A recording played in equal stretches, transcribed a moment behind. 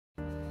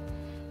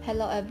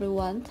Hello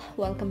everyone,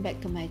 welcome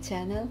back to my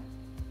channel.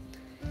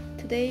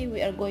 Today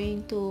we are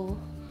going to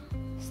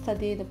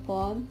study the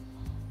poem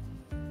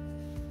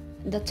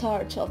The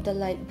Charge of the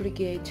Light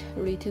Brigade,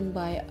 written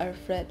by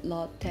Alfred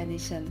Lord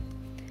Tennyson.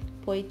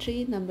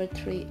 Poetry number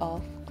 3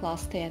 of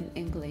Class 10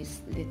 English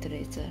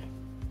Literature.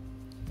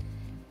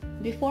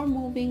 Before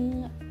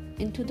moving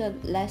into the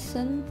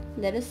lesson,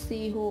 let us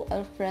see who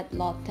Alfred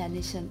Lord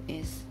Tennyson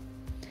is.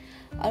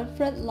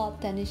 Alfred Lord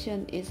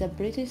Tennyson is a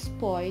British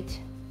poet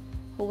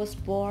who was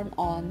born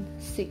on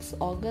 6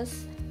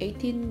 August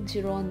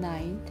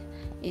 1809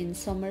 in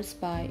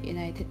Somersby,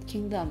 United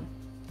Kingdom,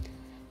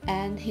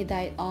 and he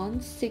died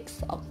on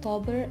 6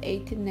 October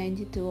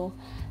 1892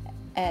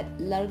 at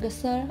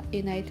Lancashire,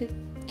 United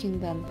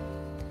Kingdom.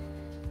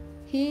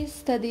 He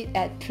studied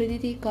at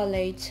Trinity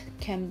College,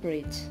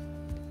 Cambridge.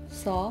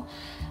 So,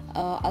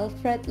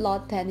 Alfred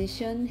Lord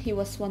Tennyson, he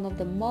was one of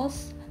the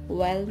most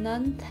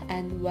well-known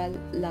and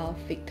well-loved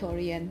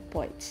Victorian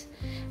poets.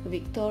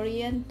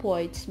 Victorian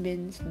poets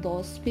means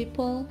those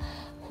people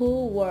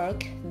who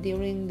work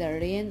during the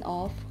reign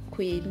of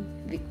Queen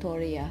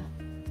Victoria.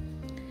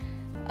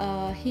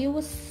 He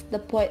was the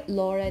poet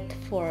laureate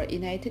for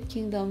United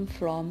Kingdom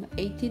from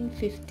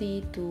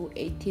 1850 to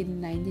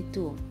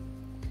 1892.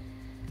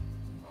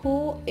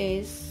 Who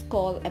is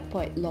called a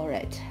poet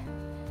laureate?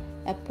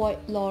 A poet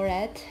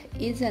laureate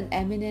is an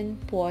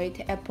eminent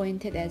poet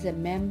appointed as a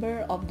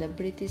member of the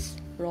British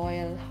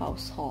royal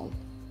household.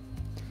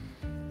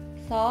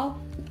 So,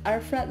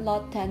 Alfred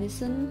Lord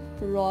Tennyson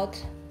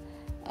wrote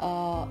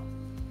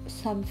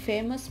some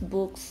famous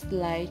books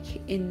like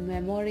In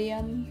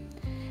Memoriam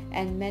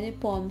and many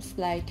poems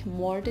like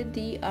Mordred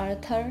the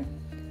Arthur,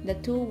 The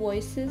Two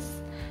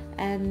Voices,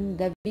 and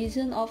The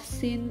Vision of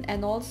Sin,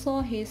 and also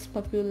his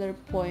popular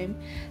poem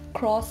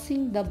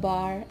Crossing the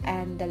Bar,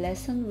 and the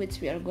lesson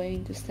which we are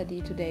going to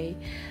study today,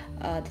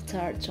 The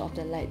Charge of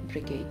the Light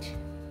Brigade.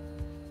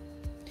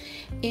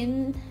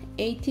 In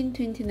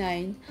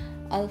 1829,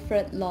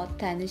 Alfred Lord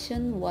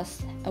Tennyson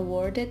was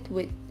awarded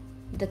with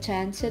the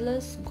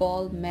Chancellor's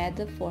Gold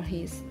Medal for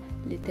his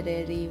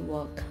literary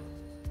work.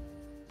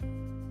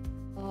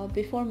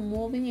 Before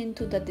moving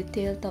into the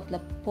details of the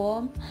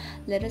poem,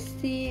 let us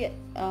see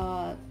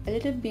a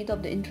little bit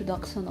of the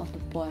introduction of the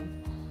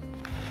poem.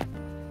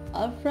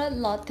 Alfred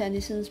Lord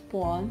Tennyson's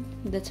poem,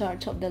 The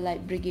Charge of the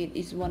Light Brigade,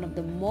 is one of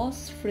the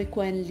most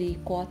frequently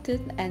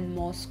quoted and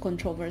most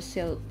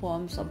controversial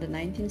poems of the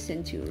 19th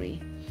century.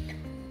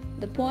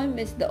 The poem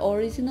is the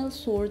original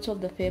source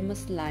of the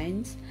famous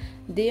lines,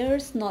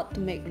 "Theirs not to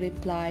make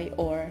reply,"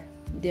 or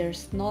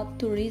 "Theirs not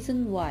to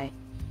reason why.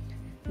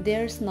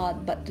 Theirs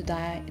not but to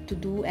die, to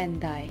do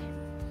and die,"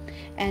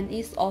 and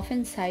is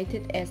often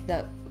cited as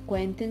the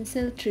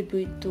quintessential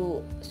tribute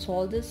to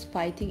soldiers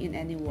fighting in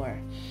any war.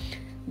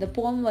 The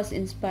poem was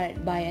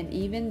inspired by an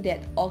event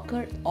that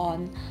occurred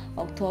on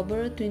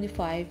October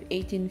 25,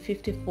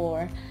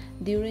 1854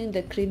 during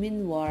the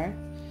Crimean War.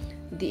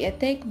 The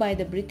attack by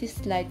the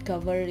British Light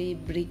Cavalry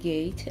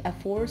Brigade, a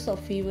force of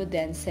fewer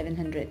than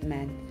 700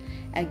 men,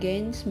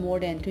 against more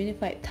than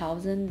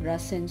 25,000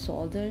 Russian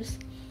soldiers.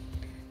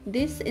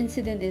 This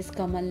incident is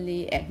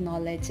commonly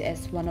acknowledged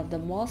as one of the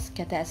most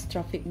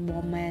catastrophic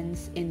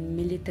moments in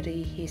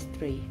military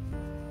history.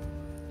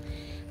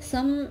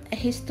 Some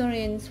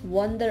historians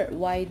wonder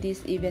why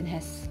this event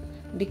has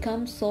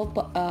become so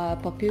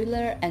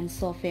popular and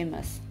so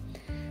famous.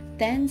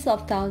 Tens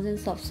of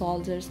thousands of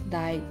soldiers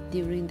died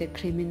during the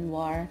Crimean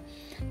War,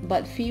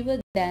 but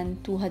fewer than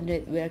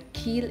 200 were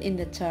killed in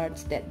the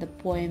charge that the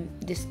poem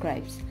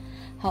describes.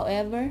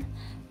 However,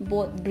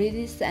 both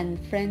British and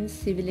French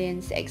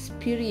civilians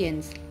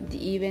experienced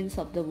the events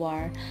of the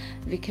war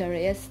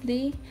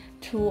vicariously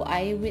through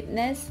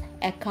eyewitness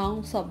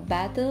accounts of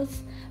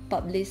battles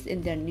published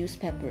in their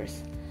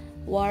newspapers.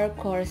 War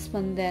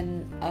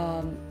correspondent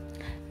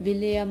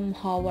William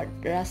Howard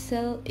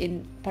Russell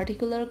in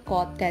particular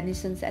caught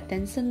Tennyson's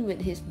attention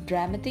with his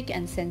dramatic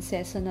and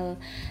sensational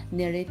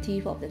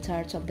narrative of the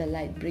Charge of the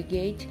Light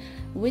Brigade,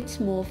 which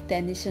moved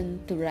Tennyson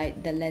to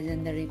write the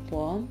legendary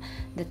poem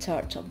The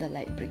Charge of the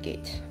Light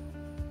Brigade.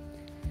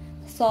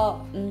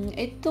 So,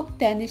 it took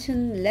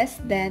Tennyson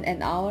less than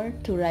an hour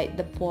to write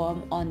the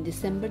poem on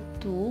December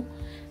 2,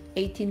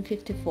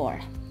 1854.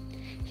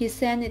 He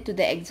sent it to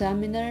the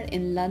Examiner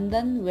in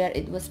London, where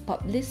it was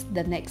published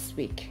the next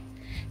week.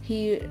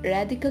 He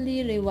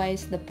radically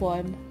revised the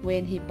poem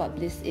when he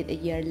published it a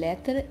year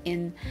later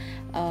in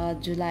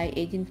July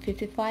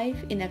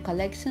 1855 in a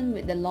collection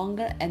with the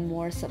longer and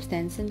more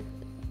substantial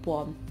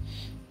poem.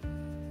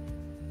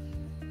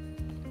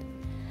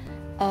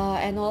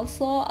 And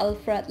also,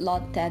 Alfred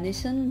Lord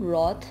Tennyson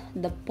wrote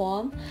the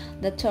poem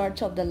The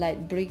Charge of the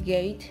Light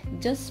Brigade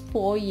just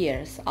 4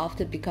 years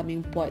after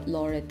becoming Poet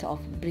Laureate of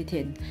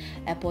Britain,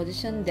 a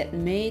position that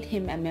made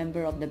him a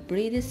member of the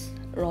British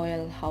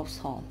royal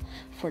household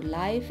for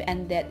life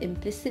and that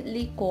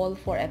implicitly called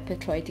for a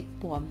patriotic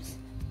poems.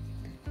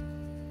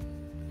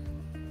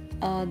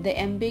 The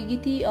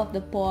ambiguity of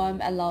the poem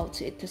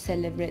allows it to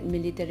celebrate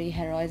military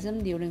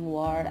heroism during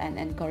war and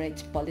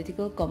encourage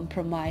political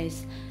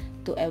compromise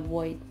to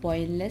avoid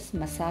pointless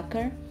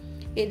massacre.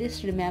 It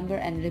is remembered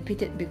and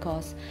repeated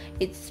because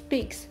it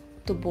speaks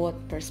to both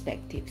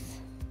perspectives.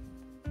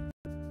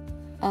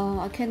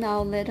 Okay,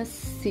 now let us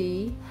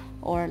see,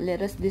 or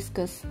let us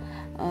discuss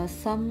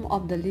some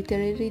of the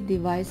literary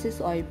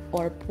devices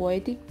or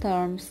poetic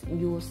terms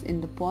used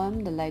in the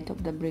poem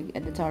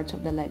The Charge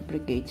of the Light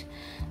Brigade.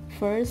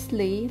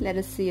 Firstly, let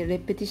us see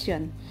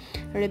repetition.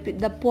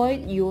 The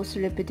poet used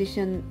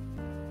repetition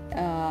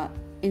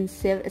in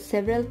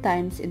several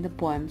times in the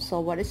poem. So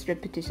what is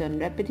repetition?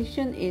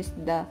 Repetition is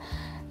the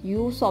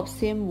use of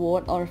same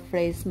word or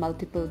phrase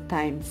multiple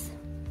times.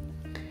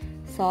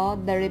 So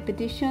the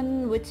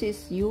repetition which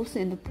is used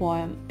in the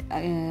poem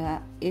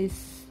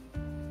is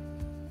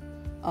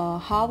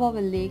half of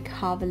a lake,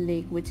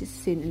 which is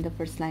seen in the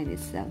first line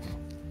itself.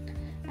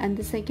 And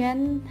the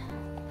second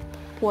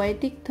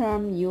poetic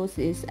term used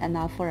is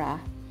anaphora.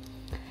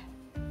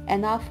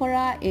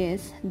 Anaphora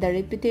is the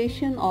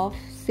repetition of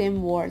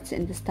same words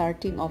in the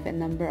starting of a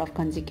number of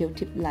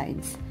consecutive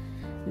lines.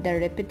 The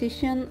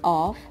repetition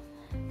of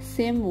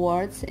same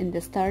words in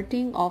the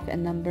starting of a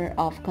number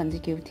of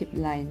consecutive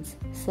lines.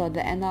 So the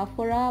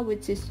anaphora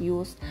which is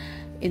used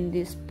in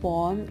this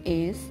poem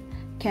is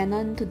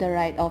cannon to the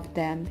right of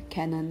them,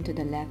 cannon to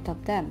the left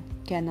of them,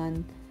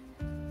 cannon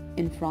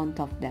in front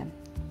of them.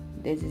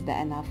 This is the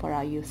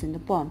anaphora used in the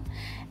poem.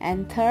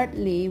 And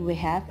thirdly, we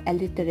have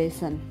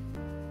alliteration.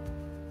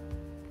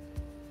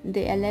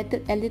 The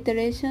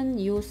alliteration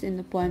used in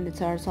the poem The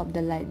Charge of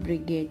the Light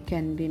Brigade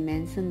can be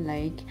mentioned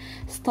like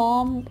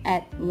storm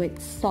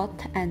with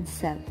shot and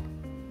shell.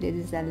 This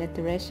is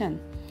alliteration.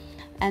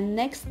 And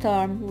next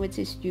term which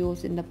is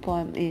used in the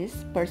poem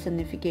is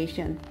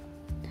personification.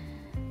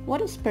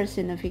 What is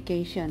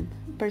personification?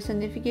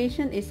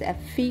 Personification is a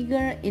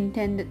figure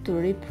intended to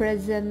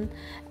represent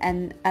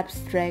an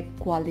abstract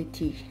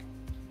quality.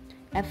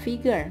 A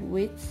figure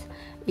which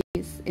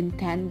is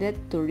intended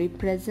to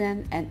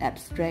represent an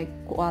abstract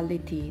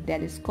quality,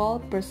 that is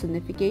called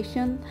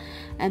personification.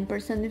 And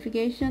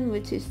personification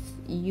which is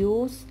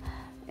used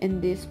in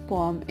this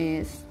poem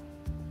is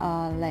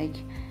like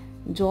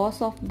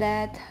jaws of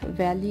that,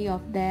 valley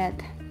of that.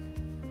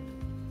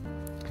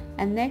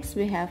 And next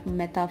we have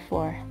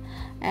metaphor.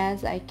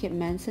 As I keep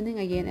mentioning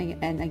again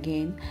and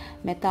again,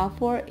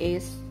 metaphor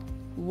is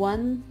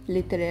one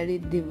literary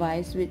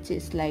device which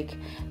is like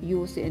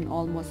used in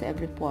almost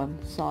every poem.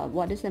 So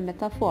what is a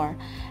metaphor?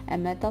 A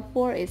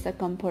metaphor is a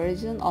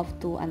comparison of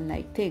two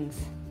unlike things.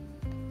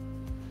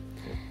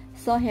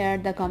 So here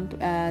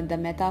the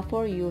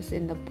metaphor used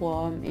in the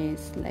poem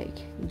is like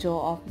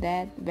jaw of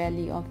that,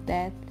 valley of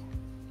that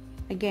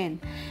again.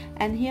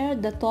 And here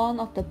the tone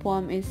of the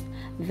poem is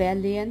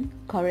valiant,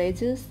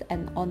 courageous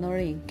and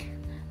honoring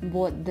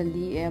both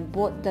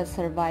the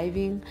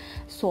surviving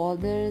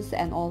soldiers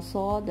and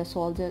also the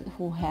soldiers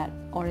who had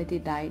already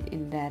died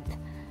in that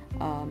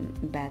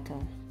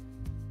battle.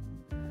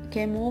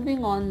 Okay,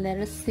 moving on, let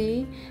us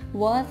see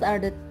what are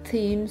the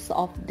themes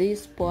of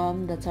this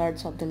poem, The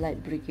Charge of the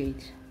Light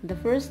Brigade. The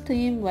first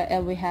theme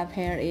we have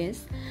here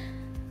is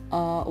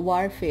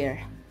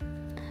warfare.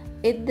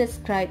 It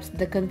describes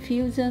the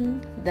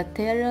confusion, the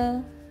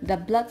terror, the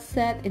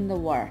bloodshed in the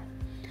war.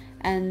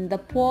 And the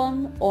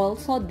poem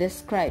also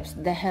describes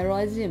the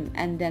heroism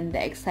and then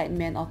the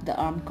excitement of the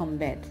armed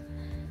combat.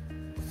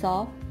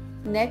 So,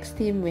 next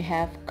theme we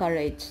have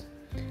courage.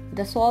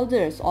 The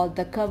soldiers or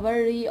the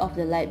cavalry of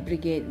the Light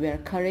Brigade were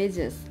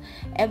courageous.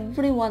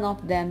 Every one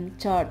of them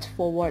charged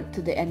forward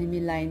to the enemy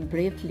line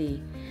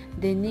bravely.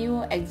 They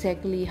knew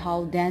exactly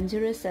how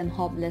dangerous and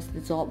hopeless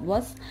the job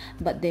was,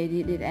 but they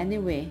did it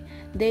anyway.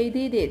 They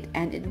did it,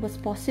 and it was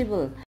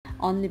possible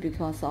only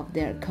because of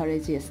their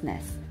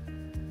courageousness.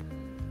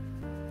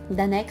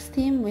 The next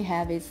theme we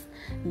have is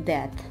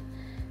death.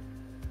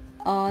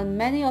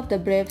 Many of the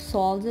brave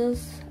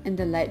soldiers in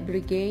the Light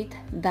Brigade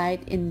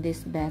died in this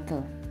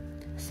battle.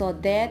 So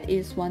that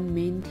is one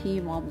main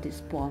theme of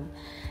this poem.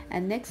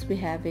 And next we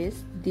have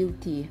is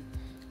duty.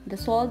 The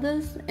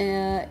soldiers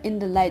in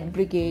the Light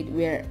Brigade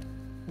were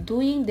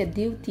doing the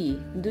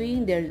duty,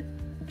 doing their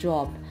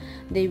job.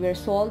 They were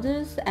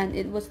soldiers and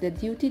it was their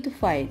duty to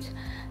fight.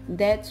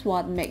 That's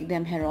what makes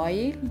them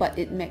heroic, but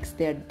it makes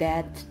their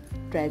death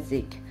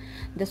tragic.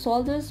 The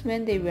soldiers,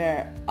 when they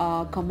were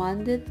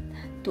commanded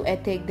to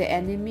attack the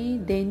enemy,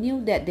 they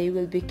knew that they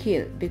will be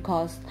killed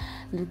because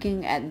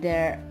looking at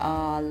their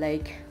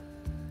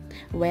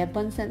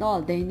weapons and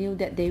all, they knew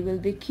that they will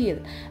be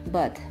killed.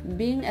 But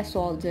being a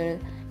soldier,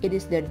 it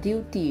is their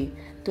duty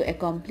to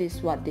accomplish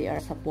what they are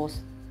supposed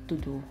to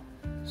do.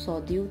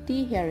 So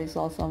duty here is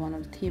also one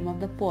of the theme of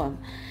the poem.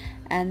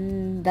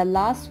 And the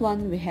last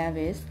one we have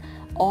is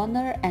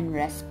honor and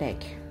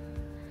respect.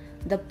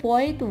 The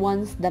poet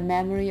wants the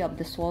memory of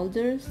the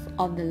soldiers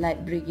of the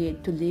Light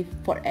Brigade to live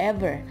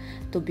forever,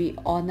 to be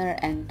honored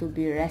and to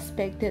be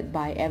respected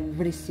by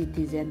every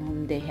citizen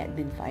whom they had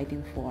been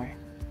fighting for.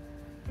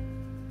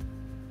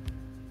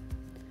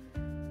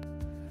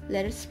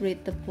 Let us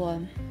read the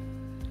poem.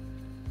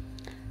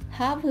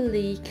 Have a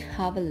leak,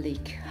 have a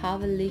leak,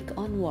 have a leak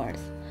onwards,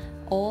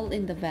 all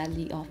in the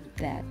valley of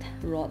death,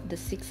 rode the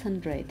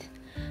 600.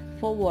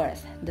 Forward,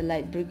 the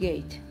Light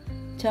Brigade.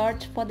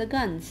 "Charge for the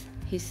guns,"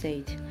 he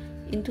said.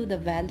 Into the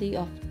valley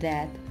of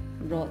death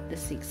rode the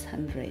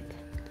 600.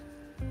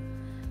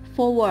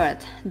 Forward,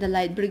 the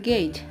Light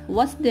Brigade.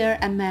 Was there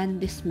a man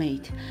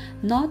dismayed?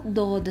 Not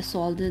though the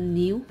soldier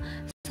knew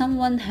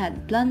someone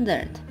had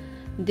blundered.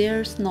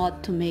 Theirs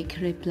not to make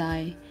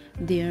reply,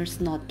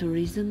 theirs not to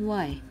reason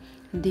why,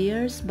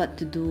 theirs but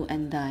to do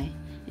and die.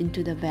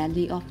 Into the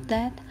valley of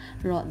death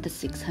rode the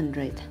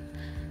 600.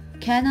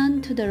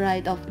 Cannon to the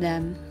right of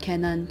them,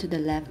 cannon to the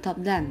left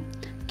of them,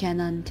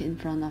 cannon in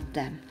front of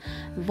them,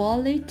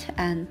 volleyed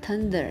and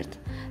thundered,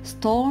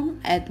 storm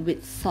at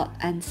with shot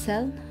and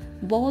shell,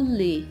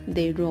 boldly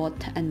they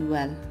rode and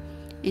well.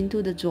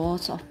 Into the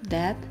jaws of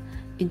death,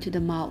 into the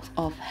mouth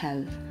of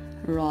hell,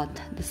 rode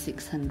the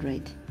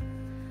 600.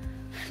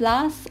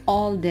 Flash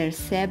all their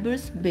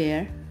sabres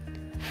bare,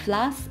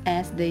 flash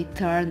as they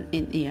turn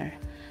in ear,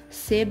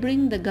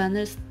 sabring the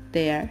gunners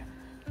there,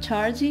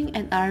 charging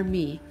an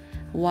army,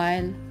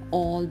 while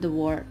all the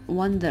world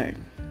wondered.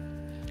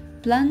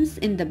 Plunged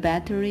in the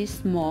battery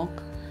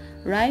smoke,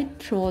 right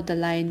through the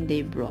line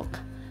they broke,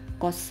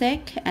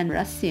 Cossack and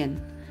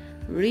Russian,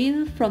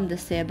 reeled from the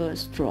saber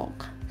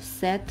stroke,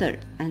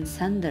 shattered and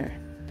sundered.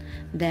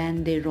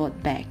 Then they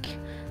rode back,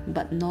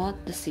 but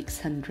not the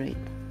 600.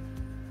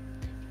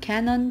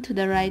 Cannon to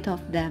the right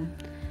of them,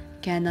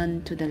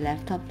 cannon to the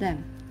left of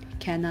them,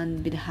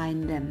 cannon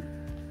behind them,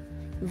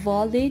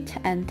 volleyed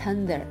and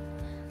thundered,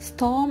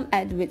 storm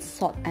at with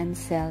shot and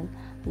shell,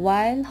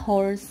 while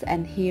horse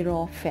and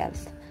hero fell.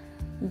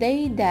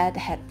 They that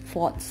had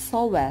fought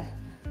so well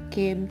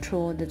came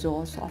through the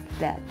jaws of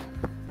death.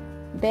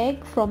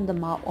 Back from the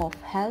mouth of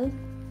hell,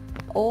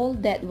 all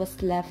that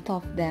was left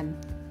of them,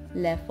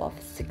 left of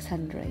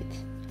 600.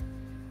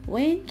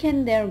 When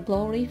can their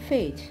glory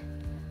fade?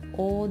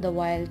 Oh, the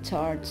wild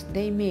charge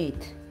they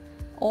made,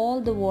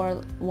 all the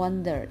world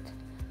wondered.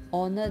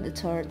 Honor the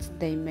charge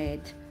they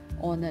made,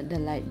 honor the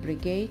Light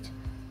Brigade,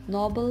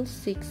 noble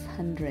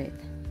 600.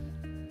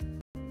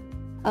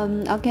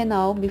 Okay,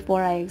 now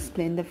before I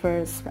explain the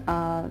first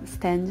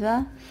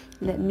stanza,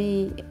 let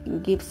me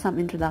give some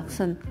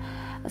introduction.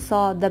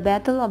 So, the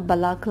Battle of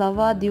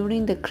Balaclava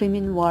during the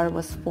Crimean War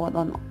was fought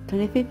on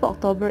 25th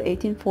October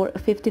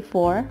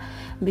 1854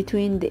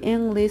 between the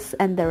English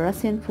and the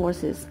Russian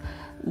forces.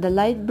 The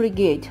Light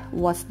Brigade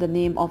was the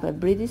name of a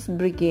British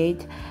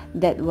brigade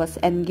that was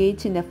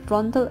engaged in a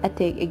frontal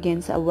attack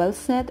against a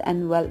well-set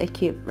and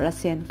well-equipped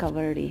Russian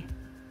cavalry.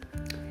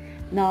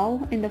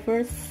 Now, in the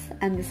first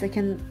and the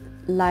second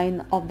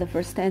line of the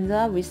first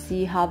stanza, we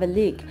see half a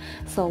league.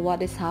 So,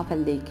 what is half a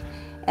league?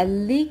 A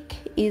league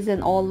is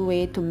an old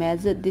way to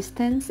measure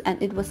distance,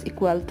 and it was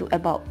equal to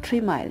about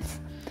 3 miles.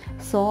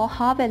 So,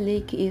 half a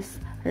league is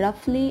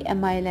roughly a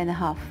mile and a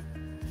half.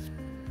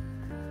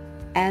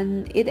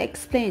 And it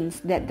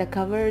explains that the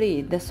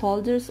cavalry, the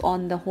soldiers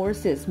on the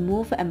horses,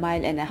 move a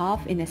mile and a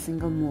half in a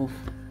single move.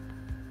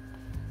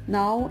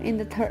 Now, in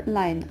the third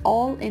line,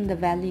 all in the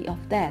valley of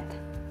death.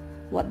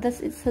 What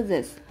does it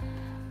suggest?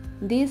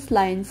 This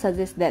line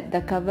suggests that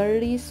the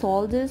cavalry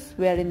soldiers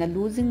were in a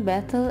losing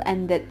battle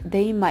and that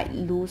they might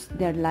lose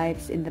their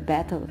lives in the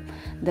battle.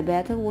 The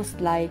battle was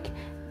like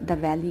the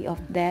valley of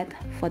death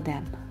for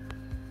them.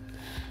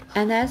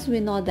 And as we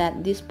know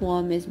that this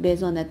poem is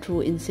based on a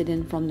true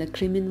incident from the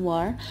Crimean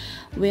War,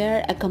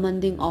 where a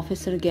commanding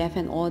officer gave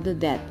an order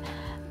that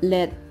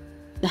led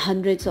the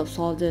hundreds of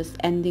soldiers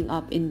ending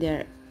up in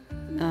their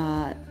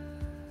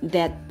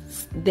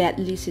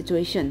deadly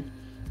situation.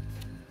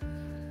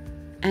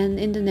 And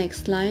in the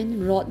next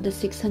line, rode the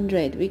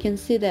 600. We can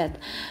see that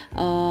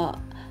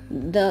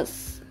the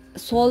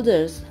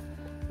soldiers,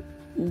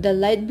 the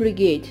Light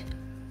Brigade,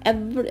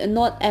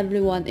 not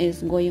everyone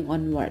is going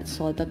onward.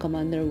 So the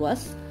commander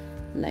was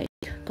like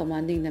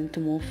commanding them to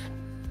move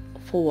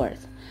forward.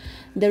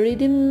 The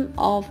rhythm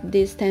of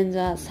this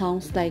stanza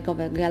sounds like of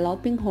a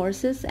galloping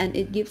horses, and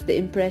it gives the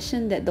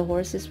impression that the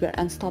horses were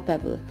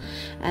unstoppable.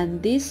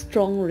 And this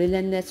strong,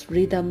 relentless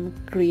rhythm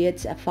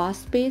creates a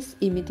fast pace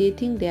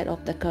imitating that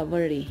of the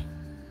cavalry.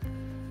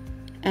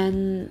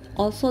 And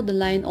also the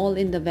line all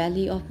in the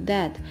valley of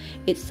death,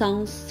 it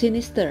sounds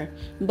sinister,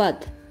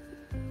 but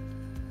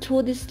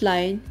through this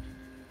line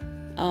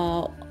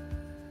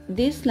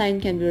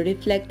can be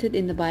reflected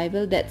in the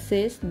Bible that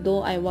says,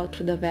 though I walk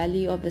through the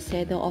valley of the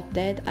shadow of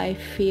death, I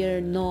fear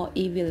no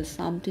evil.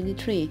 Psalm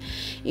 23.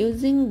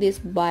 Using these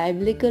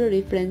biblical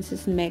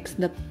references makes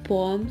the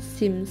poem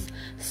seems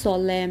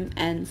solemn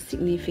and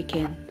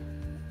significant.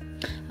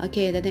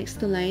 Okay, the next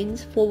two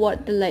lines.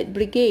 Forward the Light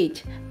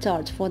Brigade,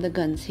 charge for the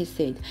guns, he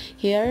said.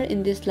 Here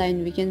in this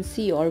line we can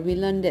see, or we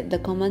learn, that the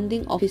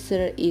commanding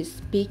officer is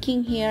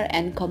speaking here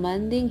and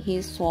commanding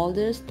his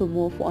soldiers to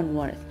move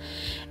onward.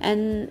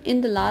 And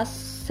in the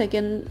last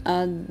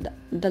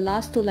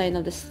two lines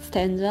of the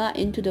stanza,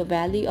 into the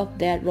valley of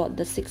death rode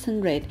the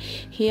 600.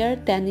 Here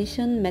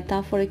Tennyson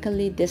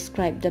metaphorically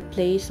described the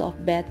place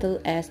of battle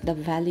as the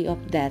valley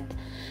of death.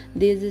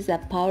 This is a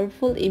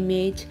powerful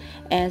image,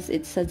 as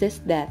it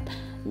suggests that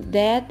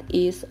death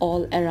is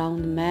all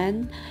around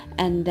man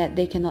and that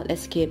they cannot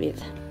escape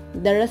it.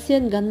 The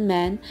Russian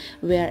gunmen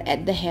were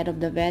at the head of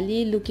the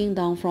valley, looking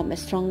down from a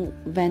strong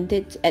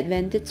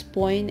advantage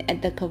point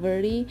at the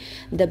cavalry.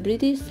 The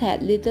British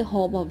had little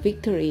hope of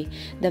victory.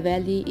 The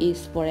valley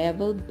is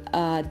forever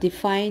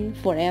defined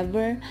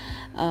forever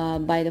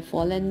by the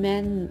fallen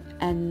men,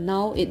 and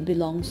now it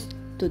belongs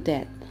to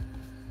death.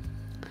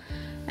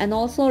 And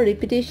also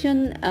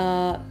repetition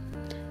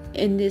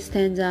in this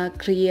stanza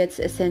creates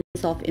a sense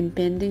of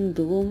impending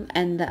doom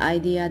and the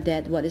idea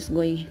that what is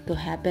going to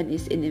happen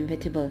is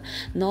inevitable.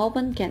 No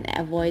one can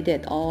avoid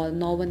it, or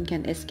no one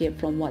can escape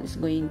from what is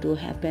going to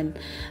happen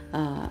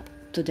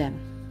to them.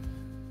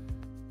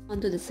 On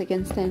to the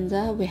second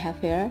stanza we have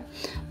here.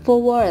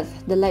 Forward,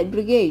 the Light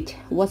Brigade.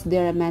 Was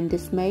there a man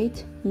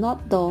dismayed?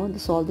 Not though the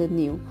soldier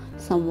knew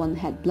someone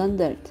had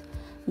blundered.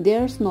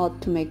 Theirs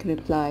not to make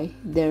reply,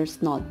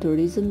 theirs not to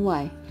reason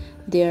why,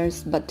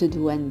 theirs but to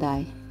do and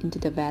die. Into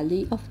the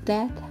valley of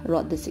death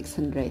rode the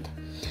 600.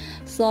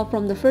 So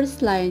from the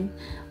first line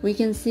we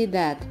can see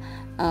that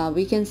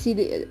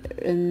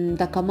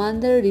the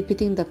commander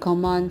repeating the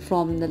command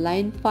from the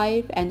line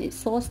 5, and it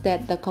shows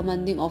that the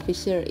commanding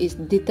officer is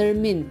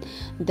determined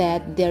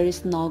that there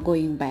is no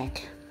going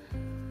back.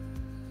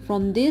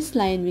 From this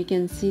line we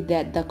can see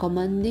that the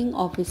commanding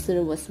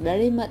officer was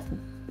very much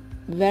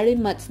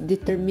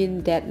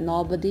determined that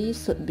nobody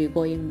should be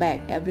going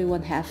back.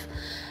 Everyone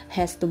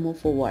has to move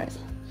forward.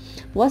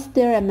 Was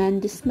there a man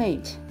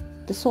dismayed?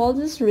 The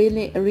soldiers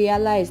really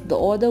realized the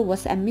order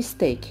was a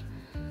mistake.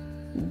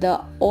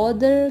 The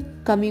order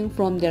coming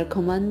from their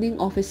commanding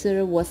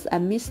officer was a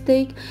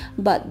mistake,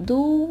 but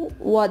do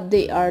what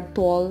they are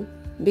told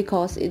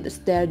because it is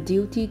their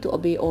duty to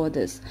obey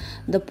orders.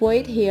 The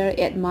poet here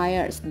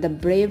admires the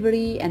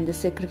bravery and the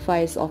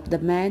sacrifice of the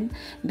men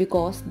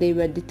because they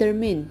were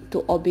determined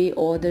to obey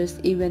orders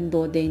even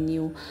though they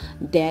knew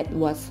that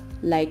was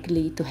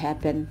likely to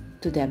happen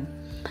to them.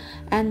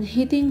 And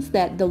he thinks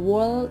that the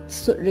world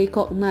should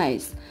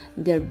recognize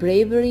their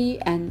bravery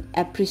and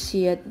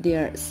appreciate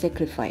their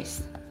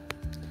sacrifice.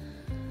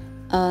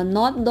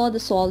 Not though the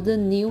soldier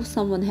knew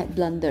someone had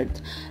blundered.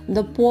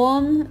 The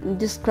poem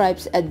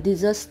describes a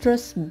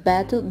disastrous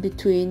battle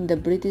between the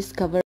British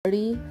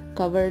cavalry,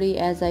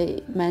 as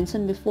I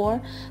mentioned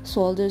before,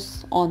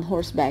 soldiers on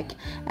horseback,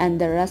 and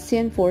the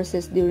Russian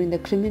forces during the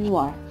Crimean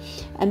War.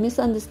 A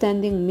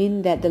misunderstanding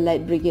meant that the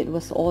Light Brigade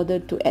was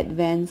ordered to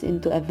advance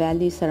into a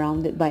valley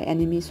surrounded by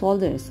enemy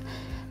soldiers.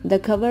 The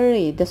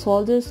cavalry, the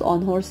soldiers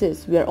on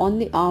horses, were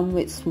only armed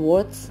with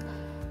swords,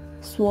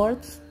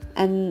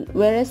 and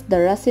whereas the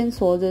Russian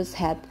soldiers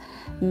had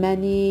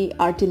many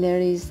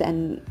artilleries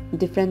and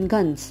different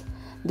guns.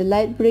 The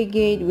Light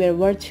Brigade were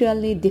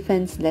virtually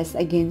defenseless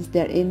against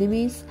their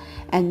enemies,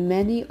 and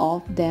many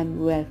of them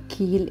were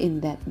killed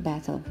in that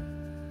battle.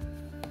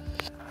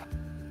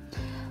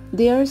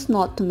 Theirs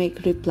not to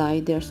make reply,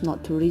 theirs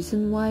not to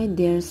reason why,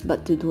 theirs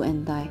but to do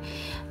and die.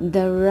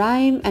 The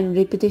rhyme and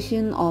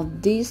repetition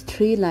of these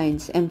three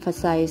lines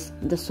emphasize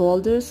the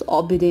soldiers'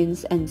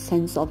 obedience and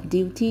sense of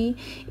duty,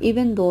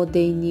 even though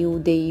they knew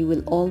they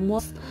will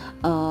almost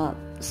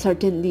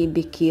certainly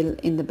be killed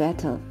in the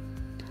battle.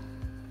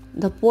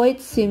 The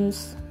poet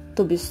seems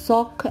to be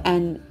shocked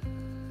and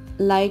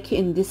like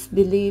in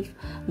disbelief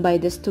by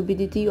the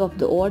stupidity of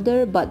the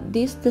order, but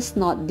this does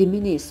not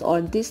diminish,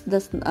 or this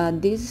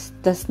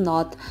does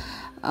not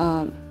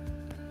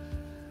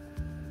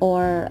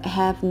or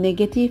have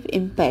negative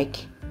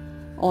impact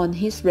on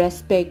his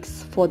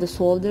respects for the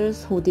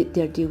soldiers who did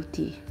their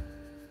duty.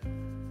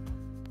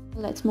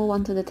 Let's move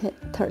on to the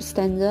third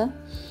stanza.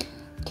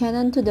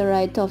 Cannon to the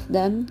right of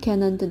them,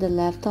 cannon to the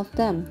left of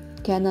them,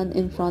 cannon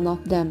in front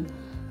of them,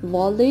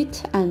 volleyed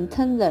and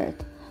thundered,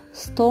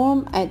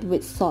 storm at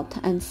with shot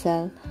and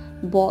shell,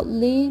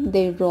 boldly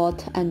they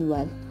rode and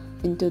well,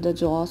 into the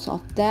jaws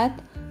of death,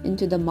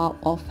 into the mouth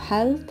of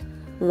hell,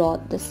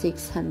 rode the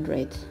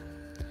 600.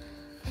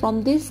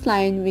 From this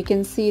line we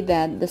can see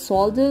that the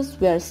soldiers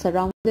were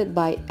surrounded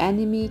by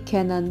enemy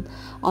cannon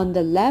on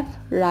the left,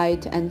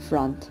 right and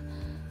front.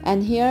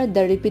 And here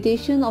the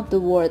repetition of the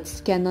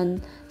words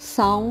cannon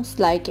sounds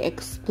like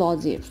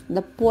explosives.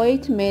 The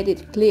poet made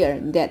it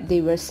clear that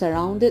they were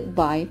surrounded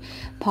by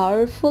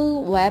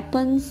powerful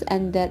weapons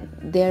and that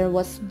there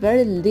was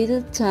very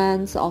little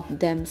chance of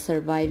them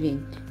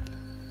surviving.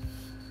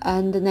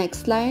 And the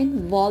next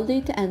line,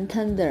 volleyed and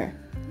thunder.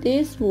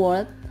 This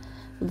word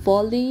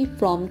volley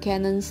from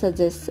cannon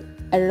suggests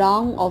a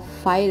round of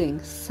firing,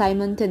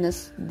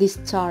 simultaneous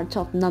discharge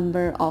of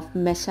number of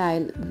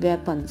missile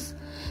weapons.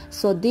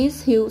 So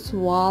these huge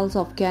walls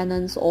of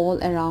cannons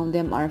all around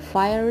them are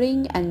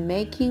firing and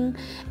making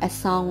a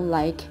sound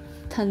like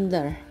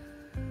thunder.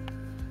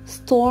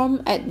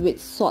 Storm at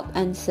with shot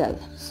and shell.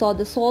 So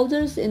the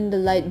soldiers in the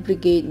Light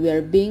Brigade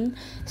were being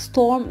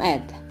stormed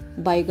at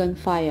by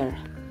gunfire.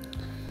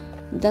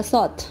 The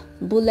shot,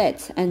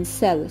 bullets and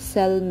shell.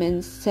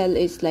 Shell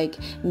is like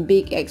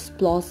big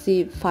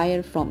explosive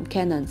fire from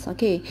cannons.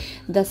 Okay,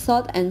 the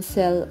shot and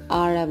shell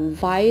are a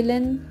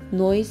violent,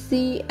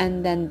 noisy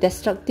and then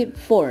destructive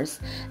force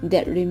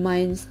that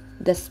reminds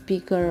the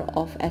speaker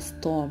of a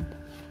storm.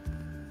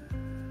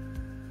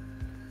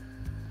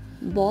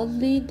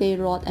 Boldly they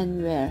rode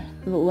and were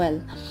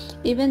well,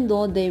 even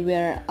though they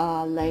were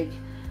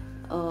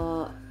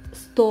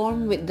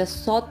stormed with the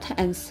shot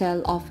and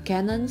shell of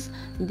cannons.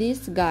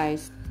 These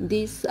guys,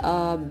 these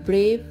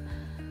brave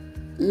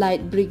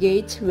Light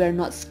Brigade, were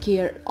not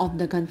scared of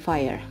the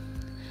gunfire.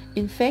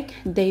 In fact,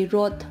 they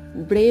rode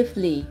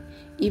bravely,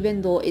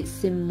 even though it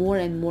seemed more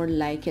and more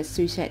like a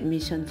suicide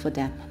mission for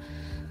them.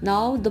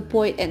 Now the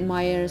poet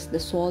admires the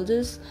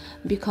soldiers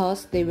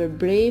because they were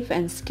brave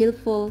and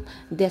skillful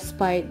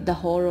despite the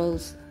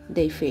horrors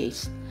they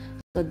faced.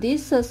 So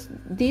this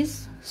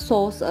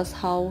shows us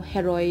how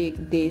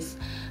heroic this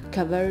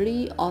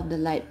cavalry of the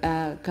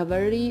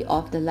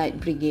Light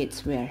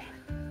Brigades were.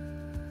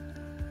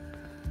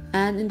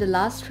 And in the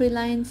last three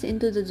lines,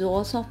 into the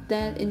jaws of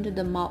death, into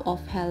the mouth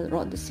of hell,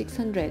 rode the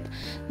 600.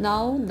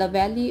 Now the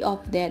valley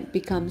of death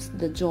becomes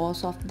the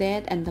jaws of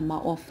death and the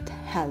mouth of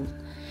hell.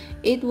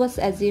 It was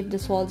as if the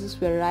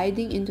soldiers were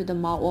riding into the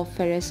mouth of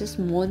ferocious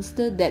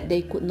monster that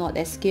they could not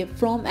escape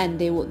from, and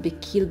they would be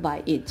killed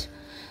by it.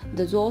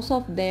 The jaws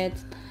of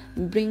death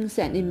brings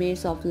an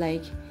image of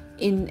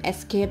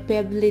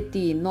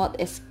inescapability, not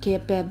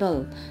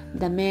escapable.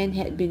 The man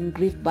had been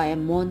gripped by a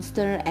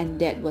monster and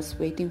death was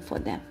waiting for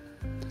them.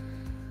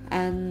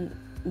 And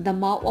the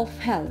mouth of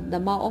hell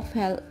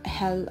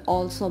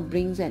also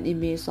brings an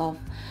image of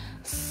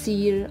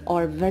sheer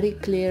or very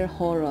clear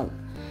horror.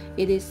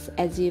 It is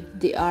as if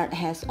the earth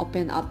has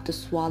opened up to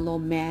swallow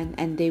man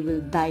and they will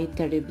die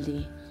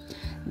terribly.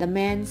 The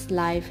man's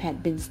life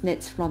had been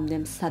snatched from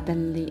them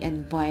suddenly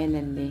and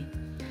violently.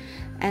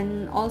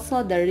 And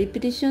also the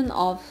repetition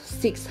of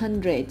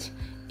 600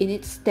 in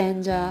its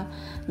stanza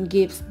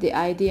gives the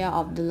idea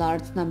of the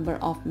large number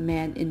of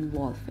men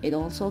involved. It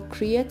also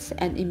creates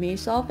an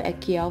image of a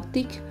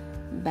chaotic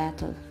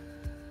battle.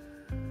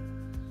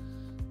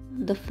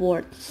 The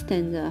fourth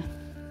stanza.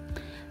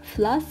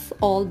 Flash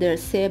all their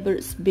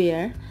sabres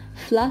bear,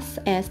 flash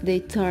as they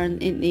turn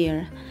in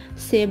air,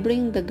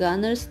 sabring the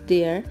gunners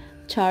there,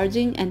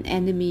 charging an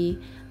enemy,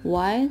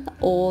 while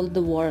all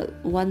the world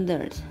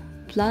wondered.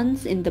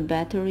 Plunged in the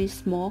battery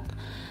smoke,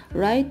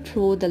 right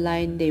through the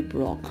line they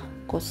broke.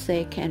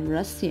 Cossack and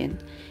Russian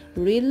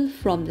reeled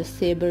from the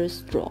saber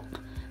stroke,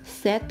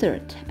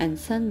 shattered and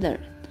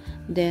sundered.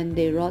 Then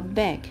they rode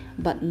back,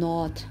 but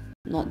not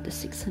the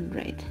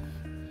 600.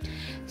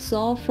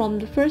 So from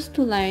the first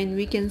two lines,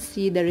 we can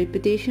see the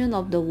repetition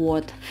of the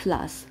word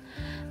flash.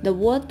 The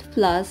word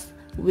flash,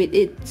 with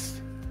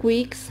its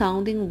quick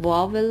sounding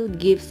vowel,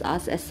 gives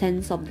us a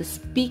sense of the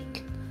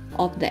speed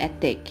of the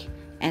attack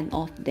and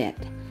of death.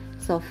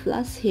 So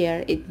flash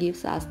here, it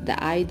gives us the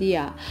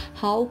idea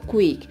how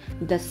quick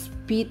the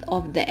speed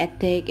of the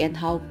attack and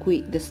how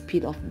quick the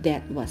speed of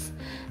death was.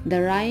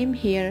 The rhyme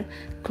here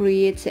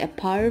creates a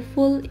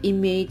powerful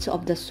image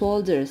of the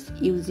soldiers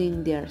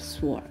using their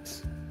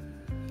swords.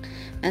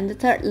 And the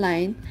third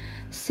line,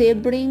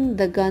 sabering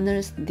the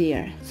gunners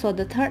there. So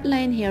the third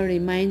line here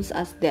reminds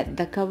us that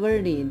the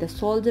cavalry, the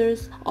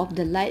soldiers of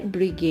the Light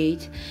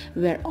Brigade,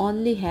 were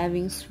only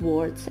having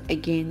swords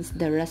against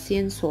the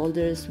Russian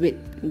soldiers with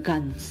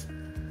guns.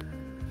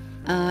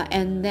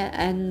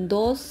 And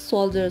those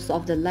soldiers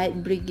of the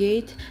Light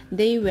Brigade,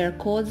 they were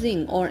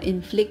causing or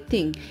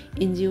inflicting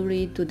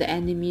injury to the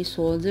enemy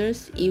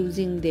soldiers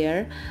using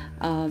their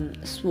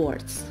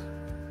swords.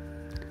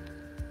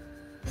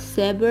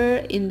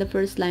 Saber in the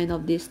first line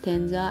of this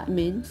stanza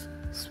means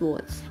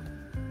swords,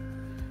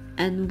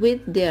 and with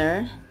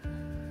their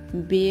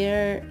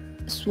bare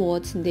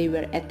swords they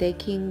were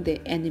attacking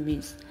the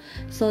enemies.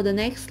 So the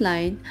next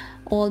line,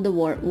 all the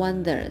world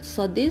wondered.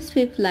 So this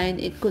fifth line,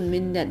 it could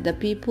mean that the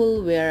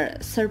people were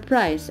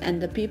surprised and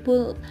the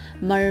people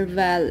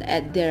marvel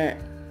at the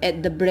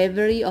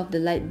bravery of the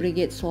Light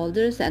Brigade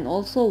soldiers, and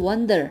also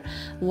wonder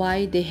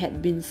why they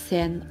had been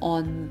sent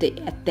on the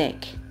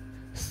attack,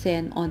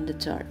 sent on the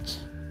charge.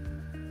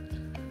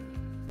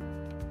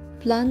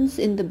 Plunge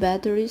in the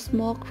battery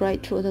smoke,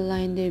 right through the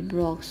line they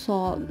broke.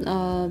 So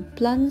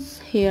plunge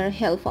here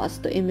help us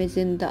to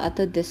imagine the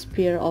utter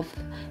despair of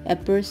a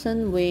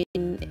person when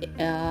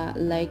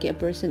like a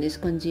person is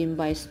consumed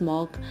by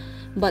smoke,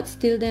 but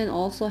still then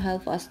also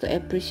help us to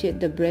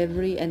appreciate the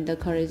bravery and the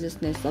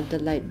courageousness of the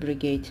Light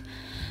Brigade,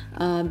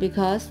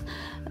 because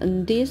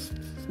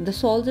the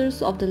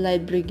soldiers of the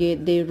Light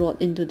Brigade, they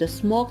rode into the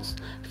smokes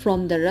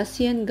from the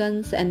Russian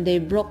guns and they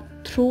broke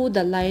through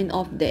the line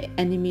of the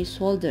enemy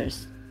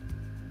soldiers,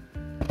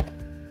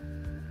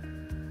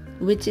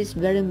 which is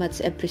very much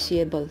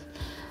appreciable.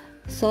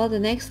 So the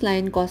next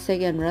line,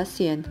 Cossack and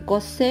Russian.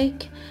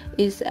 Cossack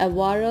is a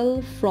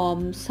warrior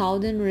from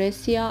southern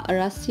Russia,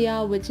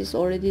 which is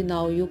already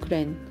now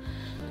Ukraine.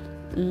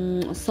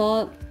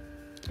 So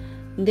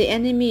the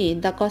enemy,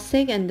 the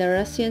Cossack and the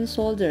Russian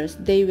soldiers,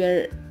 they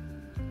were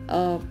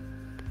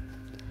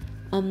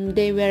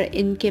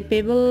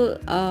incapable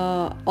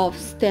of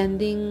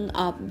standing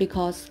up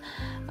because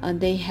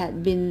they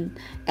had been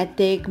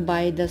attacked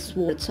by the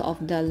swords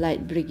of the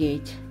Light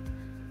Brigade,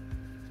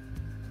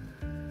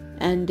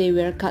 and they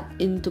were cut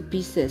into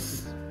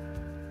pieces.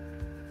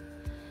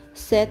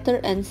 Shatter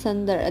and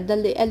sunder.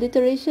 The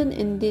alliteration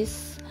in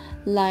this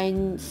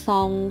line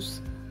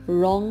sounds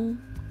wrong.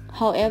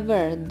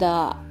 However,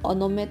 the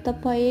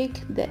onomatopoeic,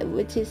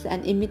 which is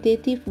an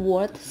imitative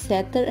word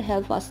setter,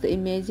 helps us to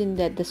imagine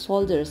that the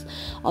soldiers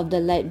of the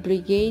Light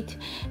Brigade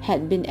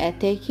had been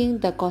attacking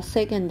the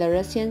Cossack and the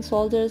Russian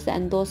soldiers,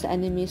 and those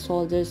enemy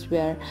soldiers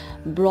were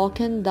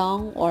broken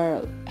down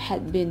or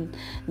had been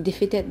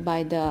defeated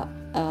by the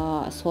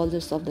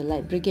soldiers of the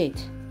Light Brigade.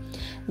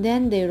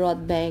 Then they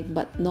rode back,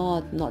 but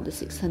not the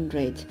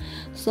 600.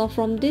 So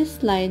from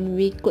this line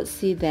we could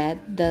see that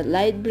the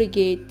Light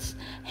Brigades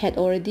had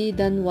already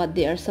done what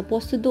they are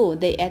supposed to do.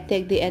 They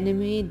attacked the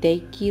enemy, they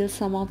killed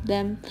some of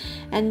them,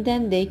 and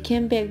then they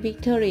came back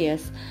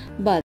victorious.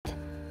 But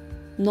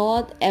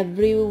not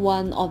every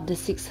one of the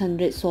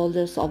 600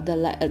 soldiers of the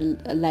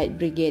Light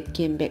Brigade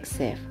came back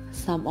safe.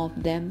 Some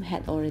of them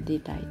had already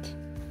died.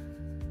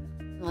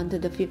 On to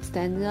the fifth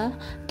stanza.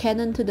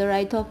 Cannon to the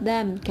right of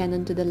them,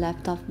 cannon to the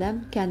left of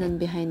them, cannon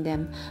behind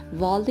them,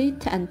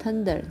 volleyed and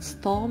thundered,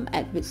 storm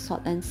at with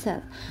sword and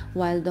sail,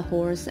 while the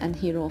horse and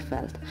hero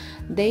felt.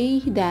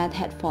 They that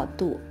had fought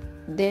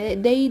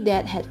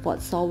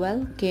so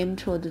well came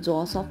through the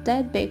jaws of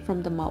death, back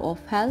from the mouth of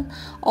hell.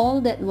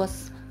 All that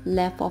was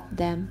left of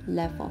them,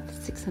 left of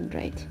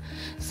 600.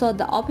 So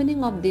the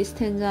opening of this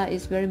stanza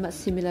is very much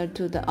similar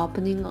to the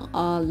opening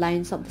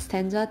lines of the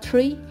stanza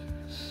 3.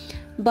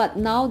 But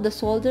now the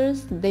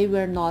soldiers, they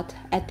were not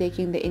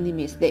attacking the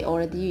enemies. They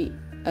already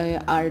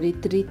are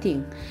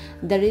retreating.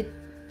 The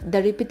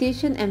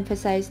repetition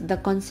emphasized the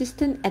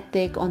consistent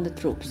attack on the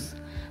troops.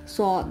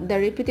 So the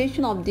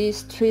repetition of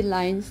these three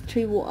lines,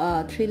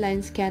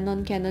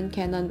 cannon, cannon,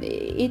 cannon,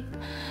 it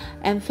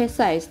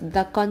emphasized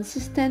the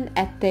consistent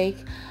attack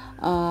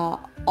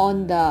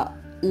on the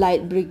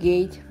Light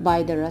Brigade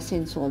by the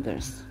Russian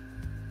soldiers.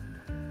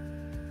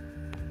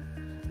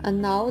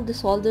 And now the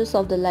soldiers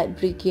of the Light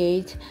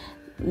Brigade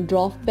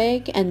drove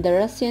back, and the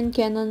Russian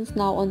cannons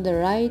now on the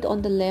right,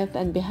 on the left,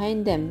 and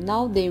behind them.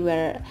 Now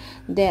their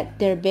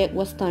back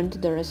was turned to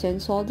the Russian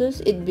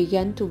soldiers. It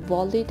began to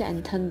volley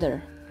and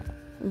thunder.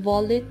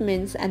 Volley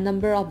means a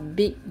number of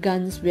big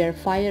guns were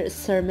fired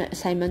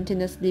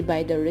simultaneously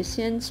by the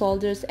Russian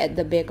soldiers at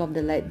the back of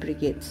the Light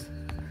Brigades.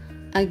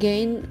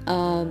 Again,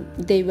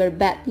 they were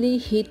badly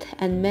hit,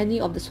 and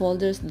many of the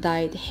soldiers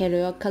died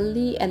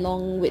heroically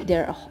along with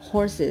their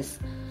horses.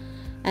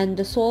 And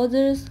the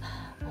soldiers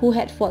who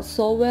had fought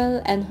so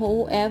well and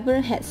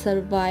whoever had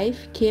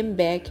survived came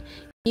back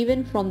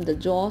even from the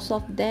jaws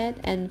of death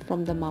and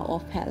from the mouth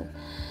of hell.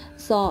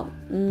 So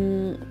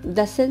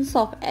the sense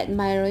of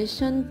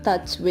admiration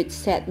touched with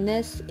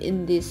sadness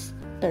in this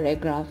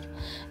paragraph,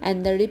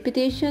 and the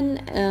repetition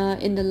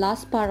in the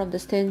last part of the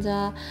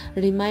stanza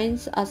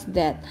reminds us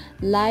that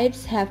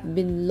lives have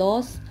been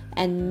lost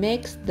and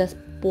makes the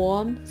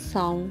poem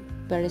sound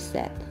very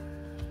sad.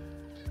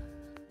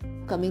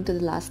 Coming to the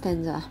last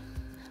stanza.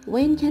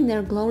 When can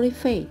their glory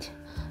fade?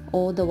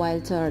 All the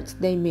wild charts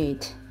they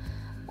made.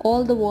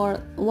 All the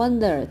world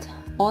wondered.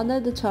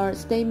 Honor the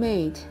charts they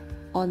made.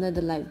 Honor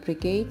the Light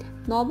Brigade.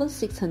 Noble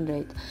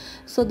 600.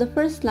 So the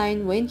first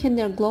line, when can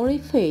their glory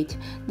fade?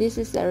 This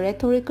is a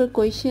rhetorical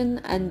question,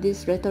 and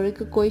this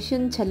rhetorical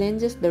question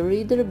challenges the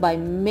reader by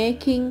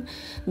making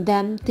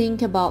them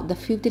think about the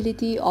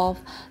futility of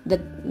the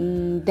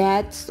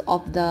deaths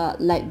of the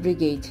Light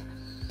Brigade.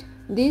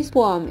 This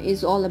poem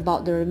is all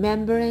about the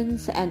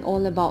remembrance and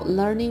all about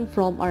learning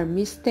from our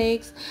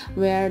mistakes,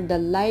 where the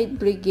Light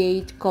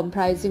Brigade,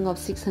 comprising of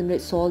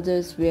 600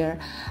 soldiers, were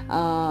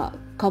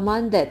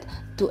commanded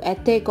to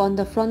attack on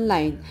the front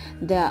line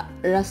the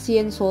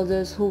Russian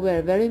soldiers, who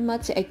were very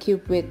much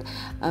equipped with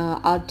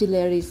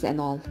artilleries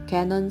and all,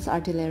 cannons,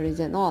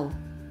 artilleries and all.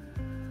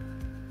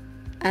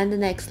 And the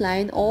next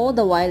line, all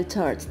the wild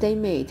charts they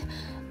made.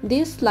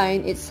 This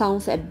line, it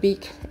sounds a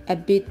bit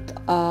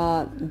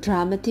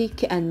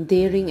dramatic and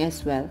daring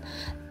as well.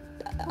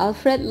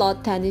 Alfred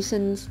Lord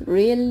Tennyson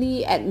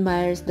really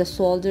admires the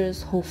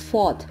soldiers who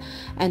fought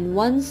and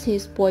wants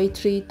his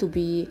poetry to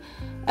be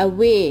a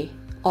way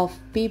of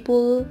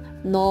people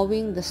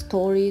knowing the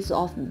stories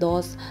of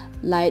those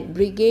Light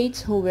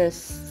Brigades who were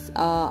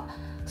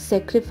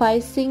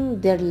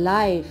sacrificing their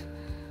life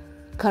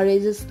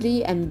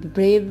courageously and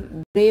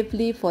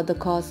bravely for the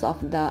cause of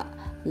the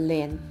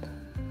land.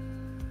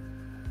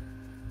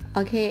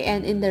 Okay,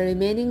 and in the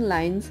remaining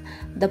lines,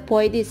 the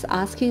poet is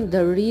asking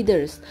the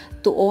readers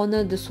to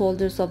honor the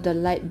soldiers of the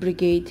Light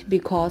Brigade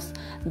because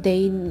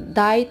they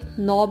died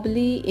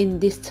nobly in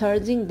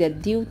discharging their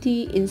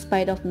duty in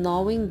spite of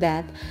knowing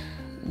that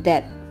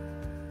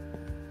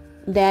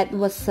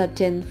was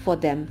certain for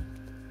them.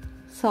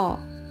 So,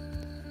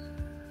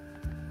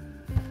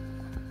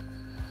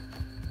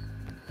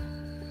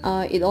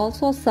 it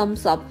also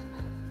sums up,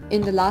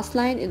 in the last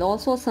line, it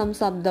also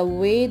sums up the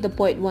way the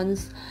poet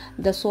wants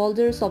the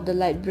soldiers of the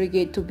Light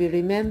Brigade to be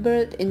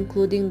remembered,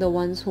 including the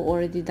ones who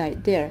already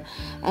died there.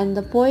 And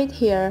the poet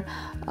here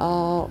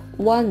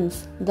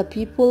wants the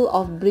people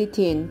of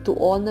Britain to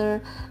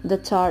honor the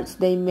charts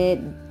they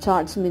made.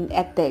 Charts mean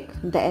attack,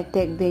 the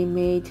attack they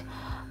made,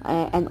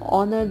 and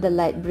honor the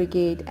Light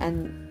Brigade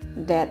and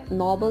that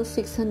noble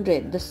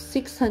 600, the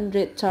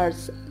 600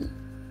 Charge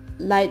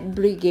Light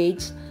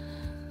Brigades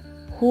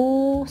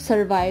who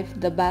survived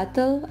the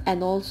battle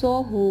and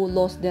also who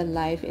lost their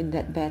life in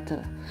that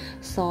battle.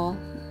 So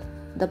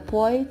the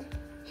poet,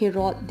 he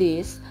wrote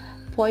this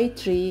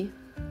poetry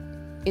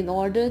in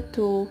order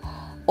to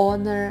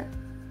honor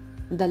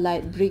the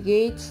Light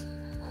Brigades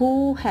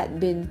who had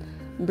been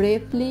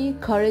bravely,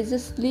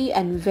 courageously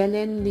and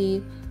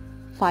valiantly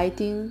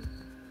fighting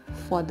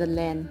for the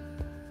land,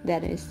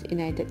 that is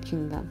United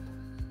Kingdom.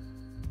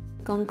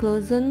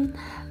 Conclusion,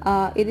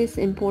 it is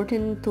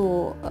important to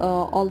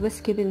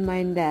always keep in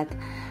mind that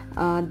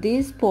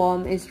this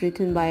poem is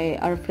written by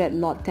Alfred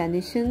Lord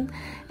Tennyson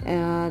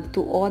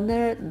to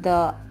honor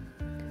the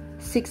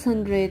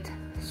 600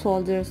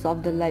 soldiers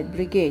of the Light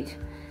Brigade,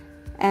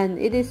 and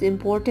it is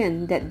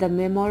important that the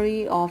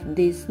memory of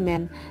these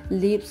men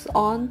lives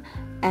on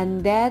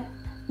and that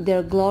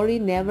their glory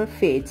never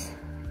fades.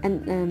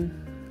 And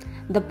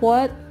the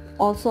poet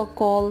also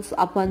calls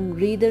upon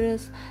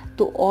readers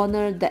to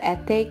honor the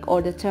attack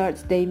or the charge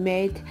they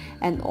made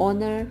and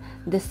honor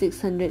the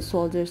 600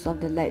 soldiers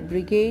of the Light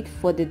Brigade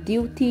for the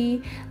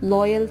duty,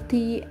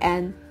 loyalty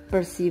and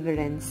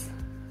perseverance.